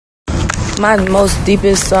My most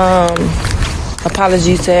deepest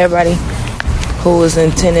apologies to everybody who was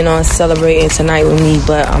intending on celebrating tonight with me,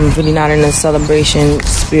 but I'm really not in a celebration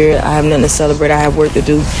spirit. I have nothing to celebrate. I have work to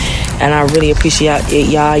do, and I really appreciate it,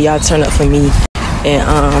 y'all. Y'all turn up for me,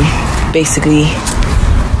 and basically,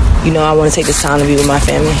 you know, I want to take this time to be with my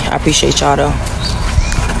family. I appreciate y'all though.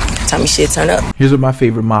 Tommie shit, turn up. Here's what my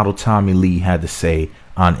favorite model Tommie Lee had to say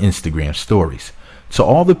on Instagram stories. To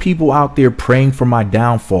all the people out there praying for my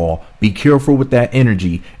downfall, be careful with that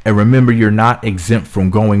energy, and remember you're not exempt from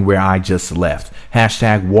going where I just left.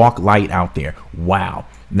 Hashtag walk light out there. Wow.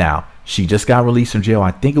 Now, she just got released from jail.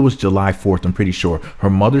 I think it was July 4th. I'm pretty sure. Her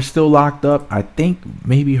mother's still locked up. I think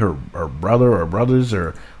maybe her brother or brothers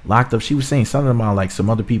are locked up. She was saying something about like some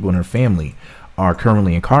other people in her family are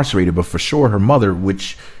currently incarcerated, but for sure her mother,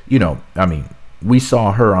 which, you know, I mean, we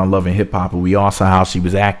saw her on Love and Hip Hop, and we all saw how she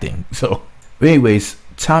was acting. So but anyways,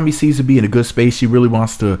 Tommie seems to be in a good space. She really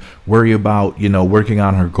wants to worry about, you know, working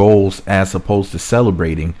on her goals as opposed to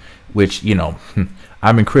celebrating, which, you know,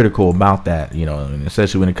 I've been critical about that, you know,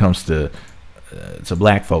 especially when it comes to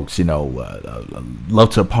black folks, you know,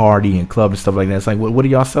 love to party and club and stuff like that. It's like, what are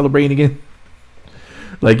y'all celebrating again?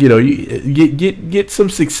 Like, you know, you get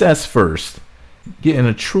some success first. Get in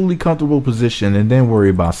a truly comfortable position and then worry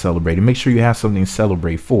about celebrating. Make sure you have something to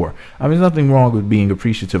celebrate for. I mean, there's nothing wrong with being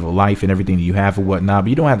appreciative of life and everything that you have and whatnot, but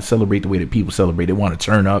you don't have to celebrate the way that people celebrate. They want to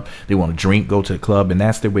turn up, they want to drink, go to the club, and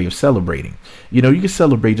that's their way of celebrating. You know, you can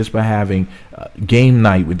celebrate just by having game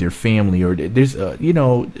night with your family, or there's, you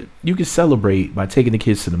know, you can celebrate by taking the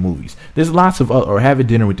kids to the movies. There's lots of, or having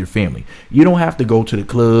dinner with your family. You don't have to go to the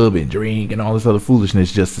club and drink and all this other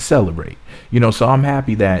foolishness just to celebrate. You know, so I'm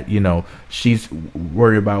happy that, you know, she's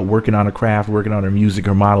worried about working on her craft, working on her music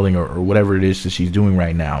or modeling or whatever it is that she's doing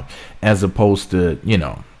right now, as opposed to, you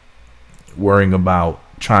know, worrying about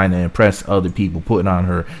trying to impress other people, putting on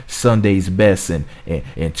her Sunday's best and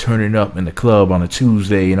turning up in the club on a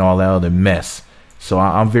Tuesday and all that other mess. So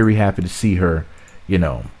I'm very happy to see her, you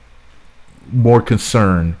know, more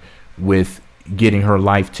concerned with getting her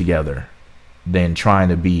life together than trying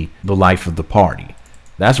to be the life of the party.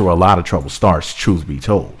 That's where a lot of trouble starts, truth be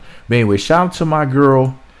told. But anyway, shout out to my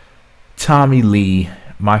girl, Tommie Lee,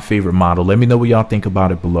 my favorite model. Let me know what y'all think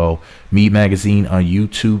about it below. Mead Magazine on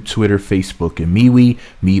YouTube, Twitter, Facebook, and MeWe.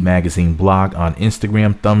 Mead Magazine blog on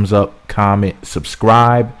Instagram. Thumbs up, comment,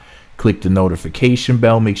 subscribe. Click the notification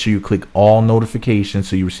bell. Make sure you click all notifications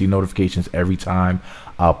so you receive notifications every time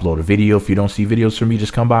I upload a video. If you don't see videos from me,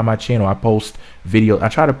 just come by my channel. I post videos. I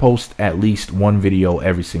try to post at least one video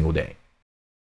every single day.